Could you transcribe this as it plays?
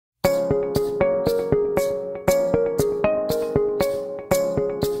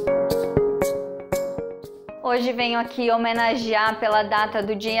Hoje venho aqui homenagear pela data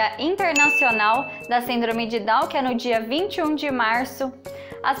do Dia Internacional da Síndrome de Down, que é no dia 21 de março,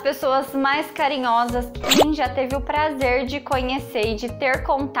 as pessoas mais carinhosas que quem já teve o prazer de conhecer e de ter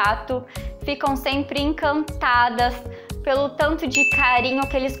contato ficam sempre encantadas pelo tanto de carinho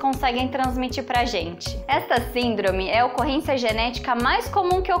que eles conseguem transmitir pra gente. Esta síndrome é a ocorrência genética mais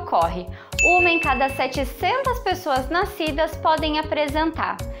comum que ocorre. Uma em cada 700 pessoas nascidas podem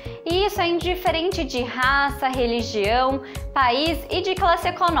apresentar. E isso é indiferente de raça, religião, país e de classe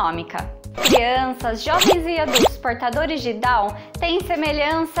econômica. Crianças, jovens e adultos portadores de Down têm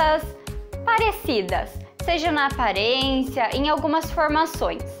semelhanças parecidas, seja na aparência, em algumas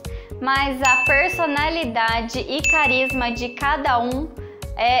formações. Mas a personalidade e carisma de cada um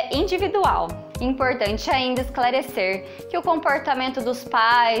é individual. Importante ainda esclarecer que o comportamento dos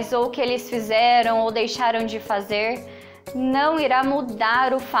pais ou o que eles fizeram ou deixaram de fazer não irá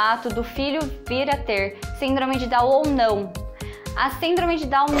mudar o fato do filho vir a ter síndrome de Down ou não. A síndrome de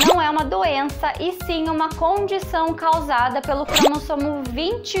Down não é uma doença e sim uma condição causada pelo cromossomo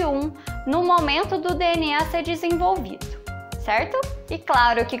 21 no momento do DNA ser desenvolvido, certo? E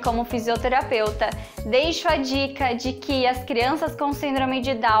claro que como fisioterapeuta, deixo a dica de que as crianças com síndrome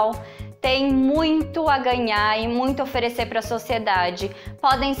de Down têm muito a ganhar e muito a oferecer para a sociedade.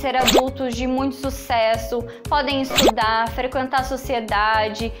 Podem ser adultos de muito sucesso, podem estudar, frequentar a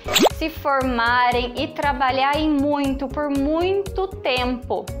sociedade, se formarem e trabalharem muito por muito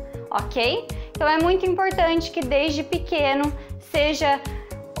tempo, ok? Então é muito importante que desde pequeno seja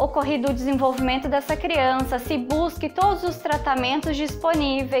ocorrido o desenvolvimento dessa criança, se busque todos os tratamentos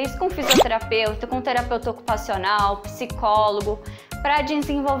disponíveis com fisioterapeuta, com terapeuta ocupacional, psicólogo, para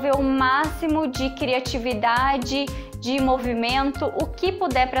desenvolver o máximo de criatividade, de movimento, o que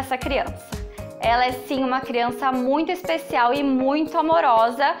puder para essa criança. Ela é sim uma criança muito especial e muito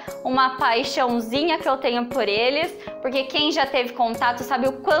amorosa, uma paixãozinha que eu tenho por eles, porque quem já teve contato sabe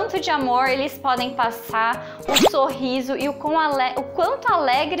o quanto de amor eles podem passar, o sorriso e o quanto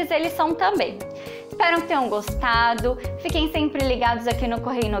alegres eles são também. Espero que tenham gostado, fiquem sempre ligados aqui no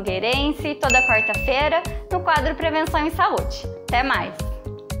Correio Nogueirense, toda quarta-feira, no quadro Prevenção em Saúde. Até mais!